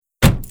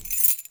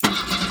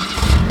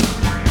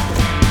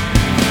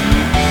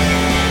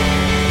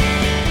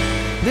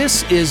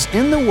This is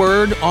In the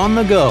Word on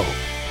the Go,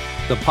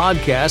 the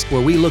podcast where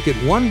we look at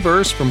one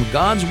verse from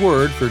God's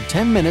Word for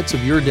 10 minutes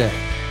of your day.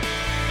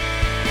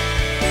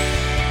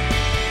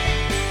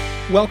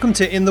 Welcome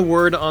to In the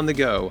Word on the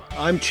Go.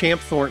 I'm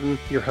Champ Thornton,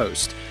 your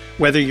host.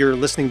 Whether you're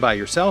listening by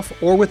yourself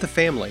or with a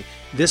family,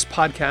 this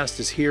podcast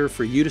is here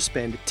for you to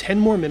spend 10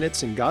 more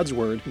minutes in God's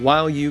Word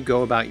while you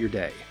go about your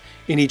day.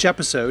 In each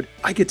episode,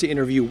 I get to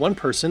interview one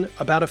person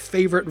about a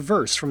favorite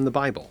verse from the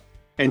Bible.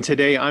 And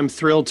today I'm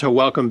thrilled to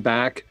welcome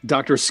back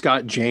Dr.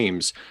 Scott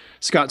James.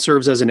 Scott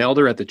serves as an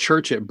elder at the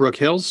church at Brook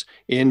Hills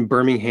in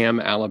Birmingham,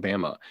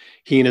 Alabama.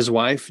 He and his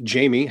wife,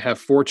 Jamie, have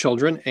 4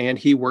 children, and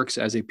he works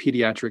as a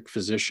pediatric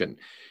physician.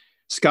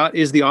 Scott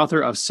is the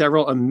author of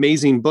several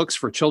amazing books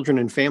for children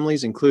and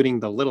families, including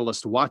The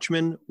Littlest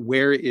Watchman,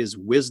 Where is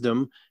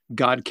Wisdom?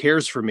 God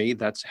Cares for Me.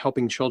 That's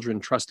helping children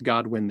trust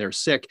God when they're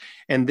sick.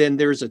 And then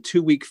there's a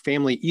 2-week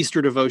family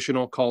Easter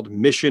devotional called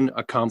Mission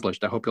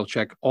Accomplished. I hope you'll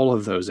check all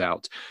of those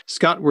out.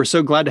 Scott, we're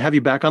so glad to have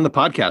you back on the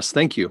podcast.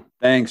 Thank you.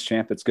 Thanks,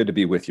 Champ. It's good to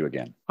be with you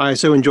again. I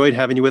so enjoyed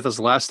having you with us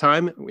last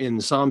time in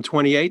Psalm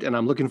 28, and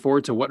I'm looking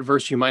forward to what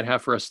verse you might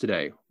have for us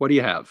today. What do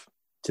you have?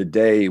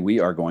 Today,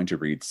 we are going to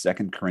read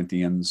 2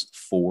 Corinthians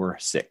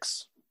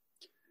 4:6.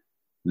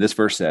 This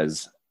verse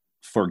says,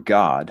 "For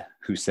God,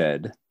 who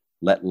said,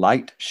 'Let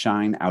light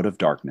shine out of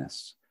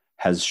darkness,'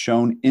 has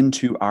shone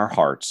into our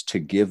hearts to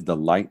give the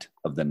light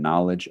of the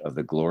knowledge of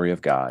the glory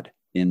of God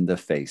in the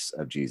face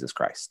of Jesus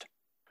Christ."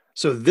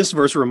 So this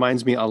verse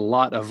reminds me a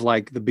lot of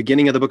like the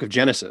beginning of the book of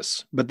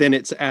Genesis, but then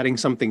it's adding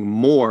something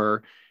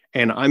more.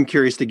 And I'm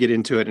curious to get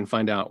into it and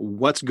find out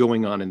what's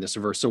going on in this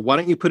verse. So why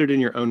don't you put it in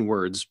your own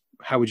words?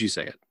 How would you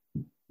say it?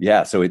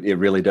 Yeah, so it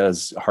really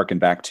does harken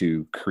back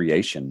to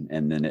creation,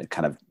 and then it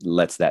kind of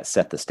lets that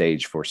set the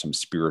stage for some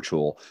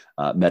spiritual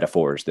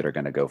metaphors that are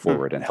going to go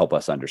forward and help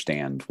us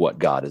understand what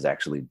God is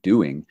actually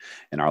doing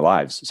in our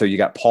lives. So you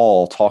got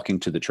Paul talking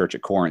to the church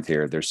at Corinth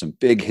here. There's some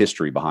big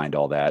history behind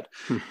all that,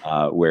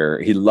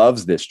 where he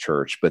loves this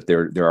church, but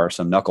there are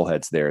some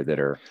knuckleheads there that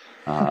are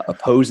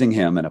opposing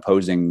him and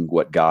opposing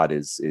what God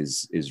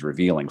is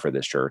revealing for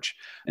this church.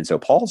 And so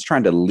Paul's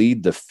trying to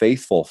lead the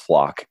faithful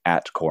flock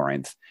at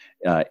Corinth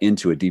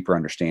into a deeper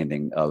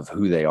understanding of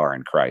who they are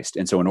in Christ.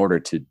 And so in order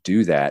to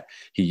do that,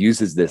 he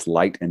uses this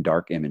light and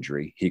dark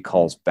imagery. He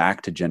calls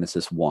back to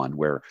Genesis 1,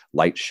 where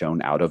light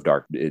shone out of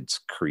dark. It's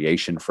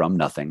creation from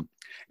nothing.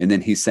 And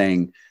then he's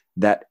saying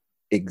that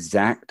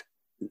exact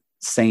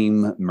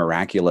same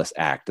miraculous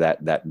act,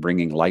 that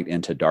bringing light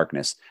into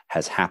darkness,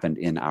 has happened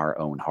in our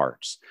own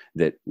hearts.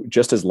 That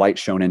just as light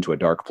shone into a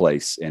dark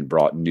place and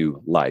brought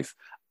new life,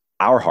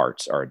 our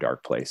hearts are a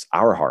dark place.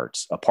 Our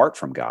hearts, apart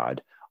from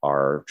God,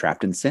 are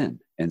trapped in sin.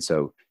 And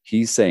so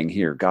he's saying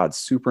here, God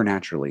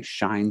supernaturally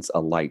shines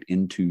a light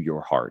into your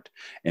heart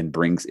and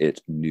brings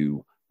it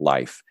new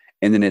life.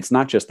 And then it's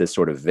not just this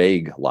sort of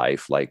vague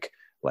life, like,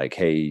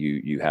 hey,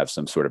 you have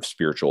some sort of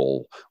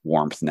spiritual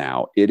warmth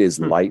now. It is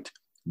light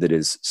that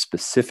is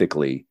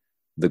specifically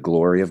the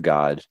glory of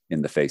God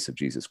in the face of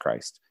Jesus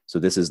Christ. So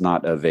this is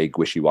not a vague,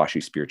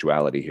 wishy-washy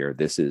spirituality here.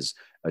 This is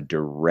a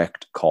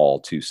direct call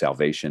to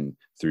salvation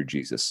through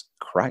Jesus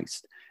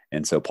Christ.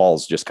 And so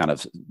Paul's just kind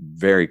of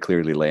very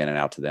clearly laying it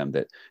out to them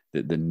that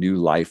the new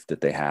life that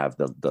they have,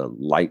 the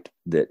light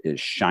that is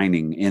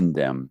shining in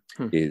them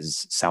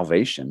is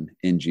salvation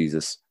in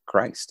Jesus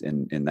Christ.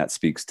 And that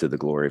speaks to the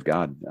glory of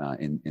God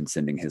in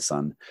sending his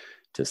son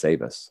to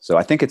save us. So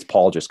I think it's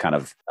Paul just kind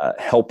of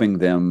helping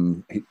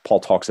them. Paul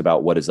talks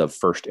about what is of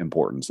first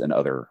importance in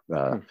other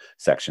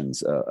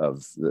sections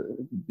of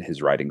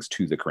his writings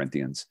to the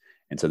Corinthians.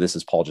 And so this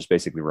is Paul just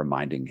basically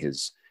reminding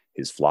his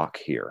flock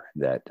here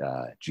that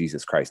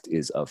Jesus Christ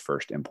is of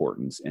first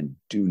importance, and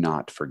do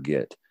not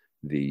forget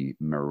the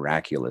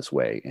miraculous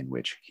way in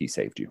which he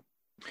saved you.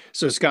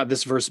 So Scott,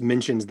 this verse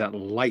mentions that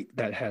light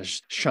that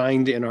has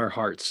shined in our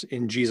hearts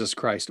in Jesus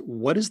Christ.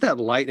 What does that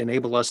light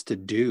enable us to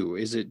do?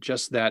 Is it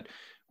just that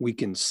we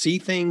can see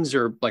things,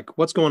 or like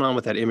what's going on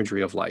with that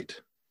imagery of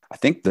light? I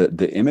think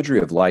the imagery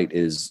of light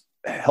is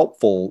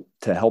helpful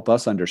to help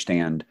us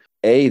understand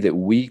that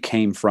we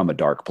came from a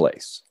dark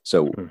place.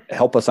 So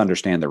help us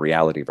understand the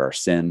reality of our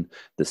sin,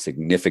 the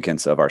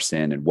significance of our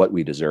sin, and what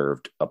we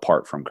deserved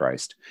apart from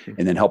Christ.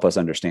 And then help us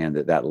understand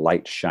that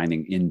light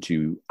shining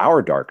into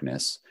our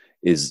darkness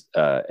is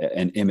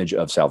an image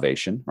of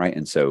salvation, right?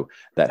 And so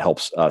that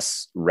helps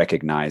us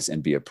recognize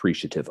and be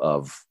appreciative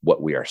of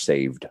what we are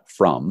saved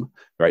from,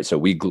 right? So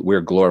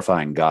we're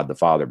glorifying God the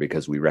Father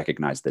because we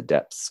recognize the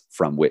depths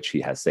from which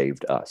he has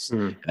saved us.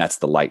 And that's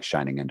the light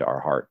shining into our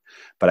heart.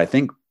 But I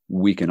think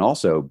we can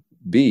also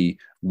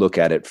look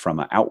at it from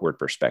an outward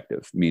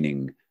perspective,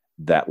 meaning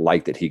that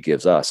light that he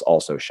gives us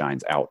also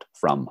shines out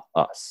from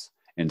us.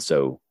 And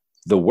so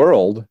the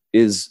world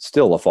is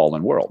still a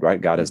fallen world,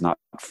 right? God has not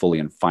fully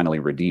and finally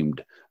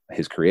redeemed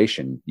his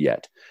creation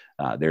yet.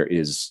 There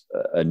is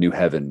a new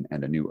heaven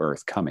and a new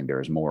earth coming.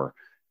 There is more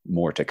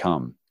to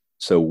come.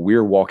 So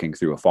we're walking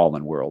through a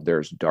fallen world.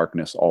 There's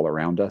darkness all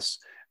around us.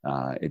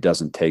 It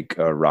doesn't take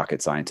a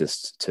rocket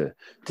scientist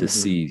to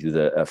see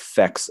the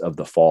effects of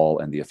the fall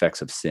and the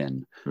effects of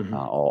sin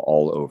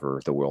all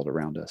over the world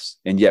around us.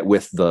 And yet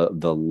with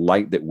the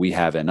light that we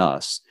have in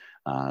us,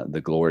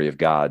 the glory of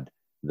God,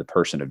 the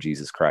person of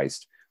Jesus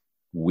Christ,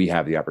 we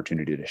have the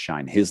opportunity to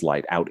shine his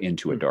light out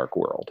into a dark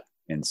world.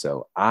 And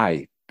so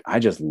I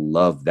just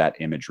love that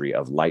imagery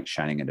of light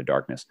shining into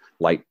darkness,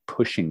 light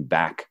pushing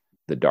back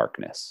the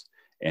darkness,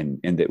 and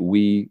that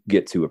we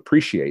get to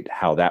appreciate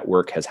how that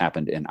work has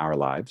happened in our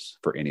lives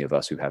for any of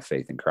us who have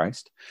faith in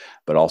Christ,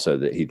 but also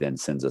that he then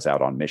sends us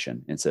out on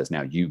mission and says,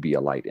 now you be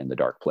a light in the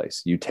dark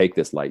place. You take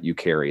this light, you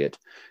carry it,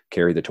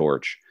 carry the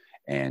torch,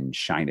 and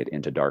shine it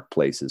into dark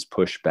places,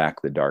 push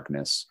back the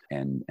darkness,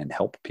 and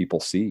help people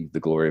see the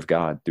glory of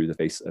God through the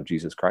face of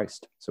Jesus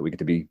Christ. So we get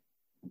to be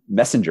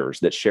messengers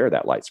that share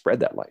that light, spread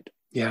that light.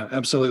 Yeah,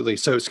 absolutely.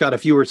 So, Scott,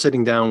 if you were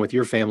sitting down with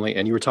your family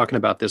and you were talking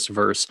about this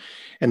verse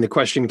and the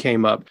question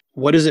came up,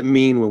 what does it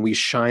mean when we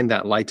shine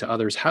that light to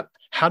others?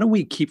 How do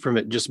we keep from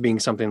it just being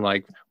something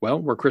like, well,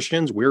 we're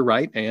Christians, we're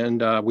right,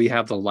 and we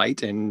have the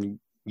light, and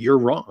you're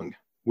wrong.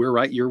 We're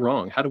right, you're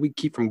wrong. How do we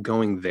keep from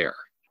going there?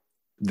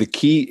 The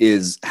key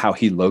is how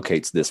he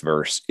locates this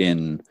verse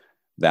in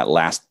that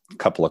last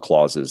couple of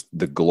clauses,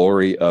 the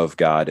glory of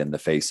God in the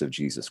face of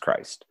Jesus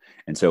Christ.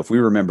 And so if we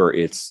remember,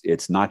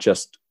 it's not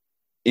just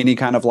any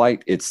kind of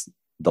light, it's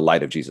the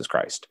light of Jesus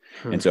Christ.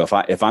 And so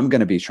if I'm going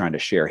to be trying to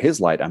share his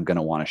light, I'm going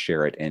to want to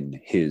share it in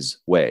his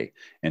way.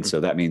 And so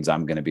that means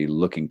I'm going to be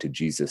looking to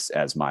Jesus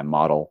as my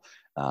model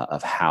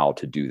of how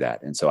to do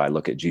that. And so I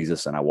look at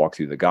Jesus and I walk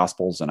through the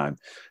Gospels and I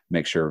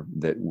make sure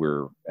that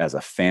we're, as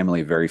a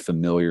family, very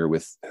familiar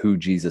with who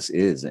Jesus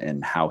is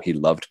and how he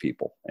loved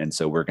people. And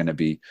so we're going to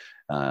be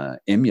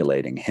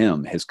emulating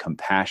him, his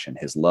compassion,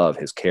 his love,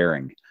 his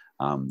caring,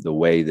 the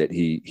way that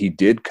he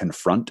did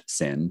confront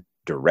sin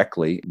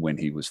directly when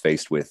he was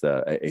faced with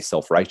a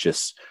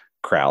self-righteous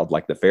crowd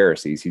like the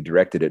Pharisees. He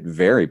directed it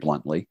very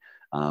bluntly,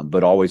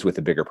 but always with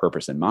a bigger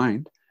purpose in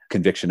mind.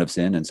 Conviction of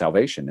sin and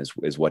salvation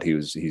is what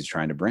he's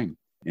trying to bring.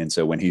 And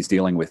so when he's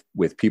dealing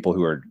with people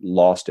who are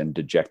lost and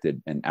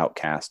dejected and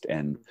outcast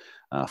and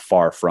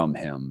far from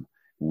him,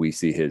 we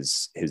see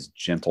his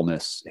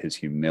gentleness, his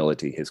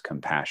humility, his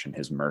compassion,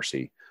 his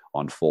mercy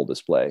on full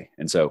display.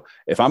 And so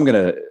if I'm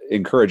going to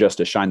encourage us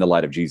to shine the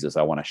light of Jesus,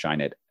 I want to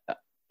shine it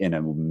in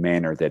a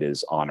manner that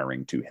is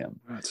honoring to him.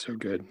 That's so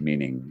good.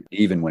 Meaning,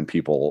 even when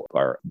people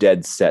are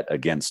dead set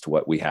against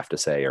what we have to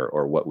say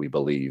or what we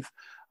believe,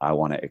 I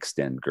want to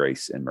extend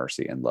grace and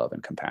mercy and love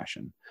and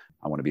compassion.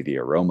 I want to be the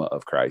aroma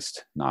of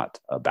Christ, not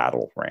a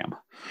battle ram.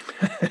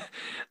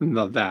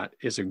 Now, that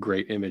is a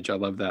great image. I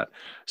love that.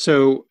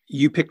 So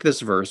you picked this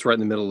verse right in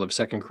the middle of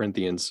 2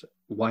 Corinthians.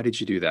 Why did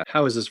you do that?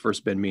 How has this verse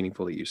been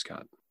meaningful to you,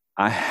 Scott?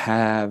 I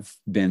have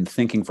been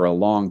thinking for a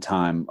long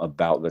time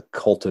about the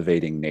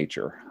cultivating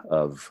nature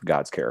of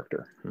God's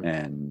character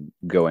and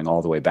going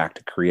all the way back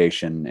to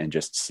creation and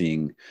just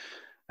seeing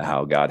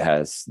how God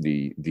has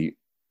the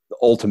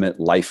ultimate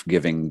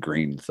life-giving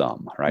green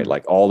thumb, right?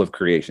 Like all of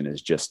creation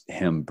is just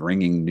him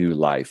bringing new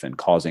life and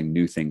causing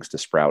new things to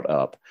sprout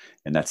up.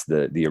 And that's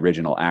the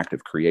original act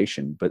of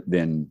creation. But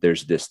then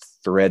there's this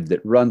thread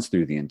that runs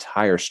through the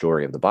entire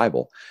story of the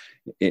Bible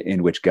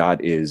in which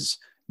God is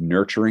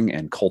nurturing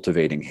and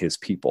cultivating his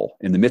people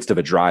in the midst of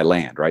a dry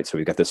land, right? So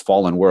we've got this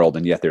fallen world,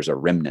 and yet there's a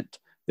remnant.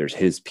 There's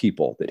his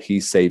people that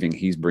he's saving,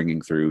 he's bringing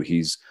through,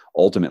 he's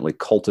ultimately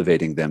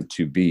cultivating them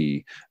to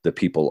be the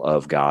people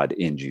of God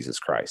in Jesus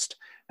Christ.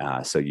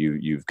 So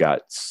you've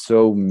got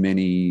so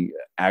many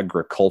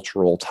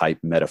agricultural type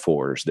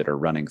metaphors that are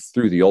running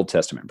through the Old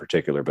Testament in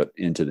particular, but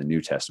into the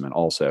New Testament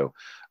also,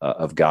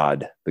 of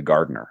God, the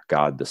gardener,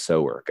 God, the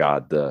sower,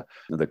 God, the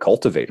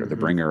cultivator, the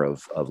bringer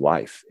of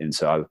life. And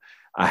so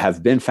I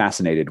have been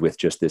fascinated with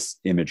just this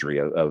imagery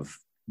of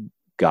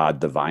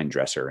God, the vine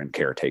dresser and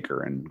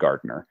caretaker and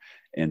gardener.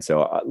 And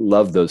so I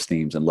love those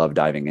themes and love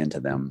diving into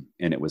them.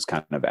 And it was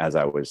kind of, as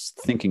I was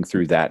thinking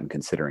through that and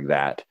considering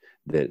that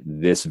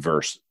this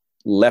verse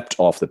leapt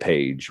off the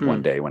page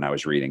one day when I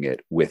was reading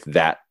it with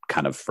that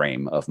kind of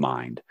frame of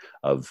mind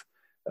of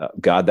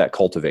God, that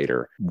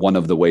cultivator. One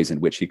of the ways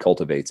in which he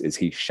cultivates is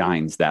he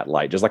shines that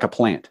light, just like a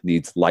plant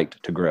needs light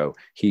to grow.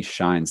 He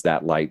shines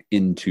that light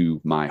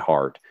into my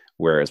heart,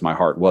 whereas my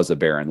heart was a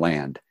barren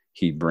land.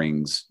 He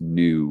brings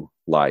new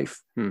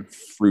life,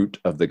 fruit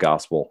of the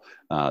gospel,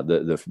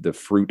 the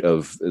fruit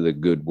of the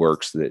good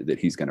works that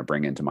he's going to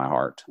bring into my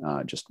heart,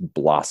 just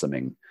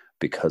blossoming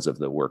because of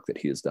the work that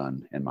he has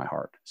done in my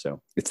heart.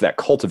 So it's that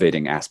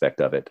cultivating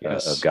aspect of it,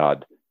 of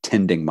God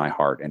tending my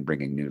heart and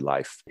bringing new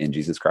life in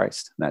Jesus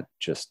Christ. That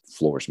just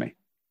floors me.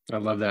 I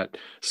love that.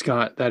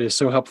 Scott, that is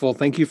so helpful.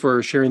 Thank you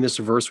for sharing this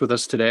verse with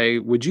us today.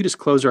 Would you just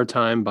close our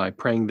time by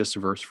praying this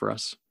verse for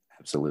us?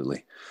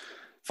 Absolutely.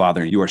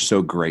 Father, you are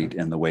so great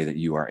in the way that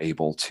you are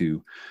able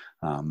to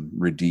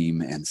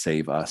redeem and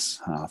save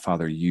us.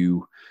 Father,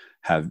 you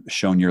have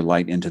shown your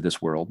light into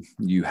this world.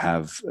 You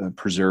have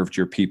preserved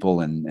your people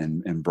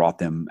and brought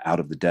them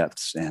out of the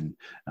depths and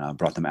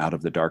brought them out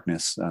of the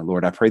darkness.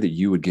 Lord, I pray that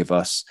you would give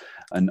us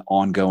an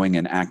ongoing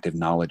and active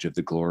knowledge of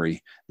the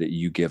glory that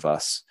you give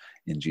us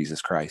in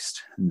Jesus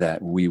Christ,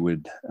 that we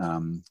would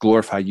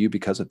glorify you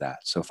because of that.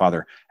 So,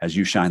 Father, as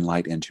you shine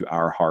light into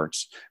our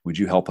hearts, would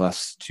you help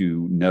us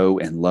to know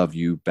and love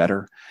you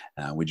better?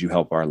 Would you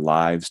help our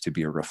lives to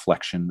be a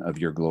reflection of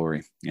your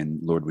glory? And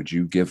Lord, would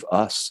you give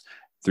us,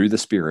 through the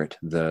Spirit,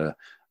 the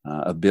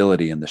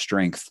ability and the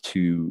strength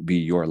to be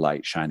your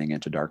light shining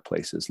into dark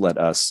places. Let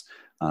us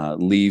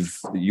leave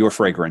your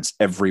fragrance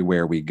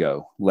everywhere we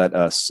go. Let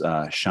us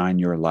shine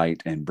your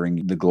light and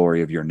bring the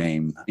glory of your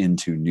name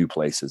into new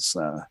places,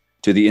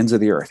 to the ends of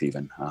the earth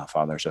even,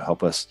 Father. So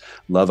help us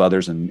love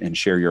others and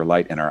share your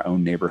light in our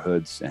own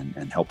neighborhoods,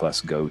 and help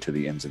us go to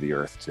the ends of the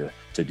earth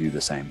to do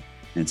the same.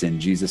 And it's in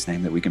Jesus'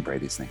 name that we can pray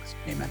these things.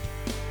 Amen.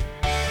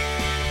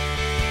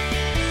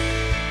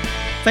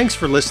 Thanks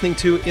for listening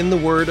to In the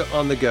Word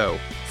on the Go.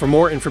 For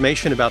more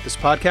information about this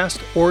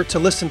podcast or to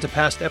listen to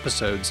past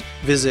episodes,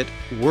 visit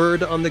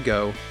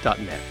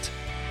wordonthego.net.